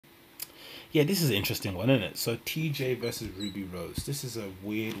Yeah, this is an interesting one, isn't it? So TJ versus Ruby Rose. This is a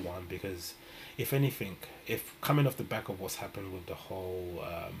weird one because, if anything, if coming off the back of what's happened with the whole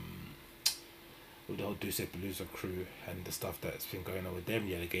Duce Palooza crew and the stuff that's been going on with them,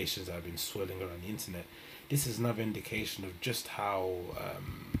 the allegations that have been swirling around the internet, this is another indication of just how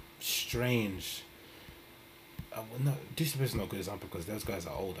strange. Well, no, Duce is not a good example because those guys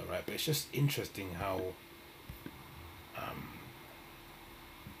are older, right? But it's just interesting how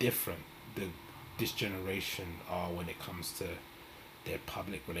different the this generation are when it comes to their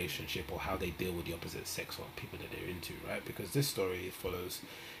public relationship or how they deal with the opposite sex or people that they're into, right? Because this story follows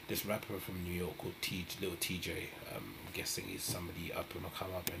this rapper from New York called Lil Tjay. I'm guessing he's somebody up and come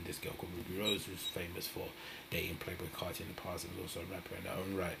up, and this girl called Ruby Rose, who's famous for dating Playboy Carti in the past, and is also a rapper in her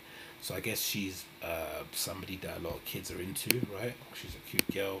own right. So I guess she's somebody that a lot of kids are into, right? She's a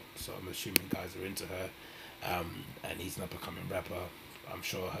cute girl, so I'm assuming guys are into her. And he's an up and coming rapper. I'm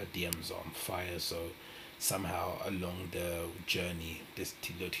sure her DMs are on fire, so somehow along the journey, this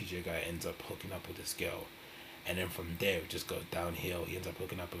little TJ guy ends up hooking up with this girl, and then from there it just goes downhill. He ends up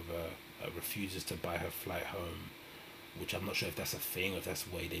hooking up with her, refuses to buy her flight home, which I'm not sure if that's a thing or if that's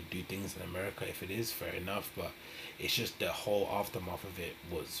the way they do things in America. If it is, fair enough, but it's just the whole aftermath of it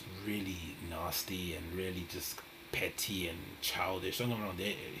was really nasty and really just petty and childish. Don't get me wrong,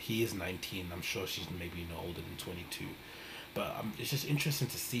 he is 19. I'm sure she's maybe no older than 22. But it's just interesting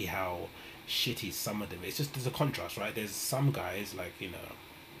to see how shitty some of them. It's just there's a contrast, right? There's some guys like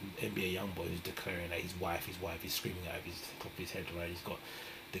NBA YoungBoy who's declaring that his wife. He's screaming out of his top of his head, right? He's got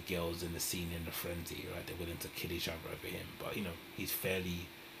the girls in the scene in the frenzy, right? They're willing to kill each other over him. But he's fairly.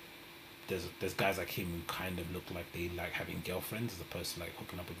 There's guys like him who kind of look like they like having girlfriends as opposed to like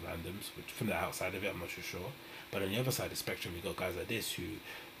hooking up with randoms. Which from the outside of it, I'm not so sure. But on the other side of the spectrum, we got guys like this who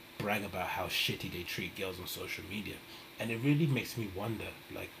brag about how shitty they treat girls on social media, and it really makes me wonder,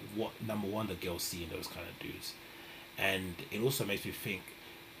 like, what number one the girls see in those kind of dudes, and it also makes me think,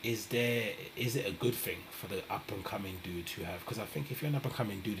 is it a good thing for the up and coming dude to have? Because I think if you're an up and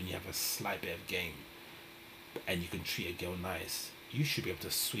coming dude and you have a slight bit of game, and you can treat a girl nice, you should be able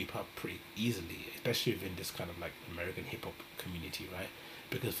to sweep up pretty easily, especially within this kind of like American hip hop community, right?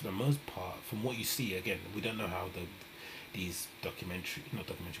 Because for the most part, from what you see, again, we don't know how these not documentary,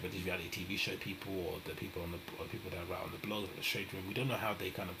 but these reality TV show people or the people or people that write on the blogs or the shade room, we don't know how they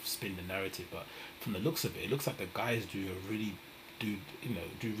kind of spin the narrative. But from the looks of it, it looks like the guys do really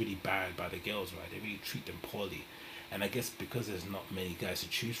bad by the girls, right? They really treat them poorly, and I guess because there's not many guys to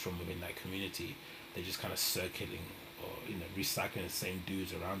choose from within that community, they're just kind of circling or recycling the same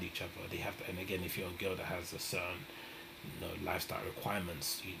dudes around each other. They have to, and again, if you're a girl that has a certain lifestyle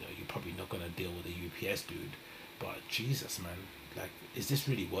requirements, you're probably not gonna deal with a UPS dude. But Jesus, man, like, is this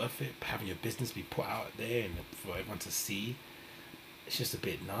really worth it? Having your business be put out there and for everyone to see, it's just a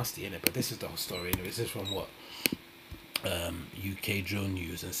bit nasty, isn't it? But this is the whole story. This is from what UK Drill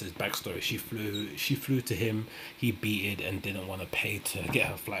News, and it says backstory. She flew to him. He beat it and didn't want to pay to get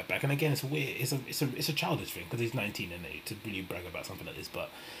her flight back. And again, it's weird. It's a childish thing because he's 19 and to really brag about something like this. But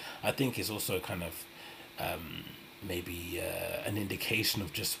I think it's also kind of maybe an indication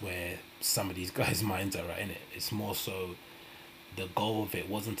of just where some of these guys' minds are at, in it. It's more so the goal of it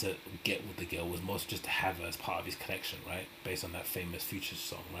wasn't to get with the girl, was more just to have her as part of his collection, right? Based on that famous Future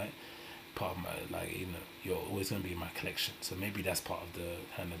song, right? Part of my, like, you're always going to be in my collection. So maybe that's part of the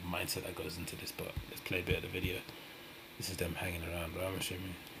kind of mindset that goes into this. But let's play a bit of the video. This is them hanging around, bro. I'm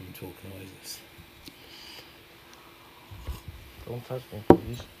assuming him talking. What is this? Don't touch me,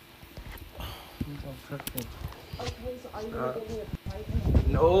 please. Don't touch me. Okay, so are you gonna give me a price?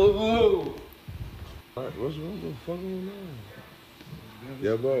 No. What? What's wrong? What the fuck going on?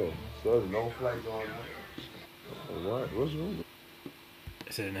 Yeah, bro. So no flight going on. What? What's wrong?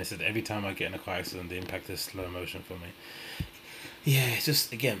 It said every time I get in a car accident, the impact is slow motion for me. Yeah, it's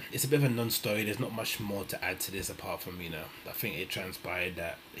just, again, it's a bit of a non-story. There's not much more to add to this apart from, I think it transpired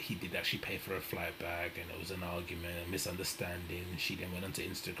that he did actually pay for a flight back, and it was an argument, a misunderstanding. She then went onto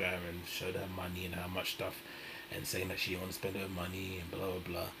Instagram and showed her money and how much stuff, and saying that she didn't want to spend her money and blah, blah,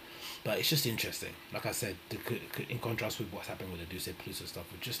 blah. But it's just interesting. Like I said, in contrast with what's happened with the Duce Palooza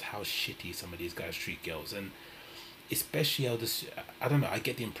stuff, with just how shitty some of these guys treat girls. And especially how this, I don't know, I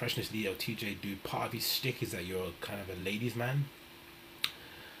get the impression this Lil Tjay dude, part of his shtick is that you're kind of a ladies' man.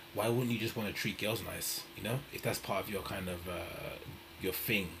 Why wouldn't you just want to treat girls nice? If that's part of your kind of your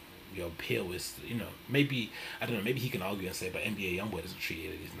thing, your appeal is, maybe, I don't know, maybe he can argue and say, but NBA YoungBoy doesn't treat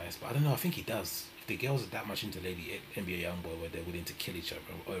ladies nice. But I don't know, I think he does. If the girls are that much into NBA YoungBoy where they're willing to kill each other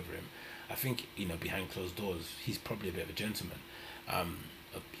over him, I think, behind closed doors, he's probably a bit of a gentleman.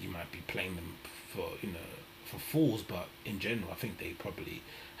 He might be playing them for fools, but in general, I think they probably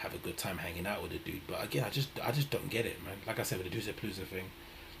have a good time hanging out with the dude. But again, I just don't get it, man. Like I said, with the Deuce Palooza thing,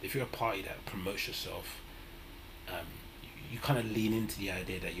 if you're a party that promotes yourself, um, you kind of lean into the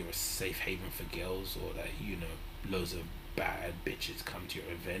idea that you're a safe haven for girls, or that loads of bad bitches come to your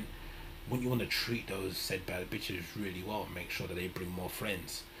event. When you want to treat those said bad bitches really well, make sure that they bring more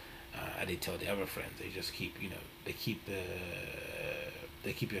friends, and they tell the other friends. They just keep they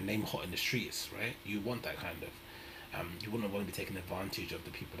keep your name hot in the streets, right? You want that kind of. You wouldn't want to be taking advantage of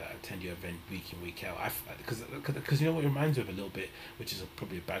the people that attend your event week in, week out. Because you know what it reminds me of a little bit, which is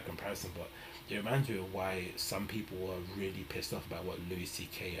probably a bad comparison, but it reminds me of why some people were really pissed off about what Louis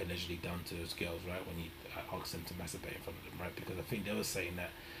C.K. allegedly done to those girls, right? When he asked them to masturbate in front of them, right? Because I think they were saying that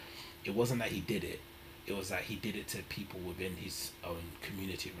it wasn't that he did it. It was that he did it to people within his own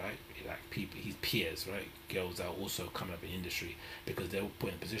community, right? Like people, his peers, right? Girls that are also coming up in industry, because they were put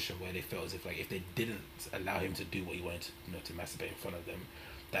in a position where they felt as if, like, if they didn't allow him to do what he wanted to, to masturbate in front of them,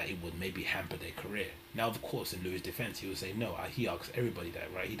 that it would maybe hamper their career. Now, of course, in Louis' defense, he would say, no, he asks everybody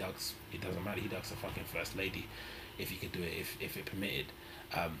that, right? He asks, it doesn't matter, he asks the fucking first lady if he could do it, if it permitted.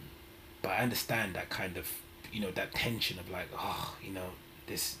 But I understand that kind of, that tension of like,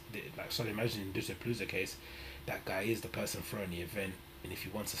 like, so imagine in the Palooza case, that guy is the person throwing the event, and if he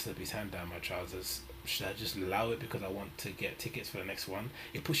wants to slip his hand down my trousers, should I just allow it because I want to get tickets for the next one?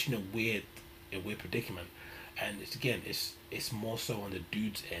 It puts you in a weird predicament, and it's more so on the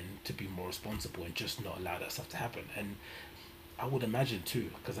dude's end to be more responsible and just not allow that stuff to happen. And I would imagine too,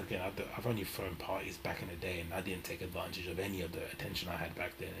 because again, I've only thrown parties back in the day, and I didn't take advantage of any of the attention I had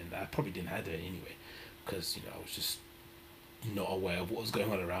back then, and I probably didn't have it anyway, because I was just not aware of what was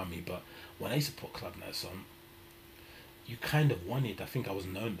going on around me. But when I used to put club nights on, you kind of wanted, I think I was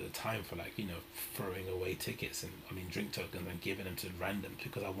known at the time for, like, throwing away tickets and, drink tokens and giving them to randoms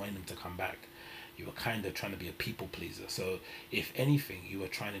because I wanted them to come back. You were kind of trying to be a people pleaser. So if anything, you were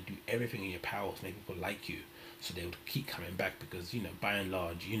trying to do everything in your power to make people like you, so they would keep coming back, because by and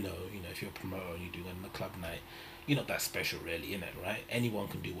large, if you're a promoter and you're doing a club night, you're not that special really, innit, right? Anyone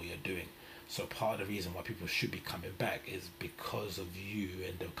can do what you're doing. So part of the reason why people should be coming back is because of you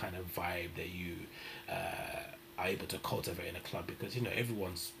and the kind of vibe that you are able to cultivate in a club. Because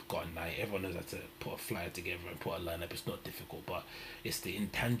everyone's got a night, everyone knows how to put a flyer together and put a lineup. It's not difficult, but it's the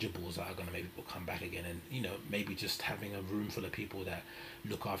intangibles that are going to make people come back again. And maybe just having a room full of people that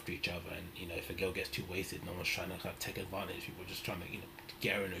look after each other, and if a girl gets too wasted, no one's trying to kind of take advantage. People are just trying to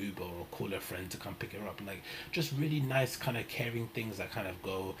get her in an Uber or call her friend to come pick her up. Like, just really nice kind of caring things that kind of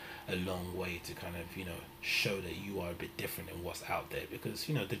go a long way to kind of show that you are a bit different than what's out there. Because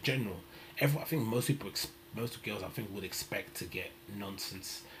the general, I think most girls I think would expect to get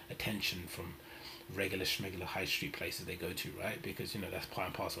nonsense attention from regular high street places they go to, right? Because that's part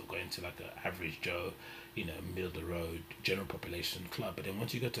and parcel of going to like a average Joe, middle of the road general population club. But then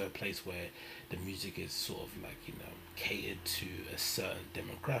once you go to a place where the music is sort of like catered to a certain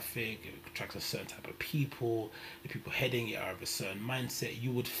demographic, it attracts a certain type of people, the people heading it are of a certain mindset,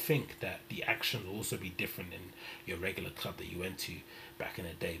 you would think that the action will also be different in your regular club that you went to back in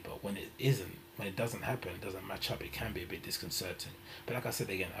the day. But when it doesn't happen, it doesn't match up, it can be a bit disconcerting. But like I said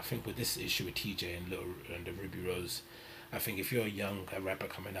again, I think with this issue with TJ and the Ruby Rose, I think if you're a rapper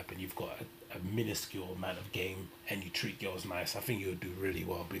coming up and you've got a minuscule amount of game and you treat girls nice, I think you'll do really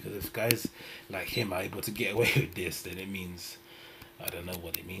well. Because if guys like him are able to get away with this, then it means, I don't know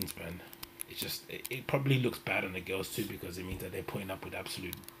what it means, man. It probably looks bad on the girls too, because it means that they're putting up with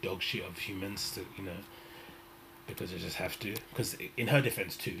absolute dog shit of humans to, because they just have to. Because in her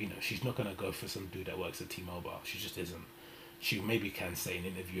defense too, she's not gonna go for some dude that works at T-Mobile. She just isn't. She maybe can say in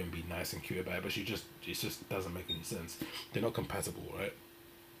an interview and be nice and cute about it, but it just doesn't make any sense. They're not compatible, right?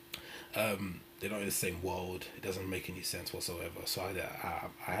 They're not in the same world. It doesn't make any sense whatsoever. So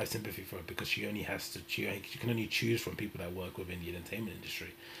I have sympathy for her, because she can only choose from people that work within the entertainment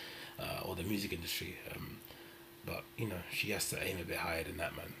industry, or the music industry. But she has to aim a bit higher than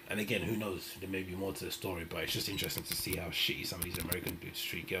that, man. And again, who knows? There may be more to the story, but it's just interesting to see how shitty some of these American dudes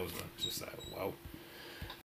treat girls, man. It's just like, wow.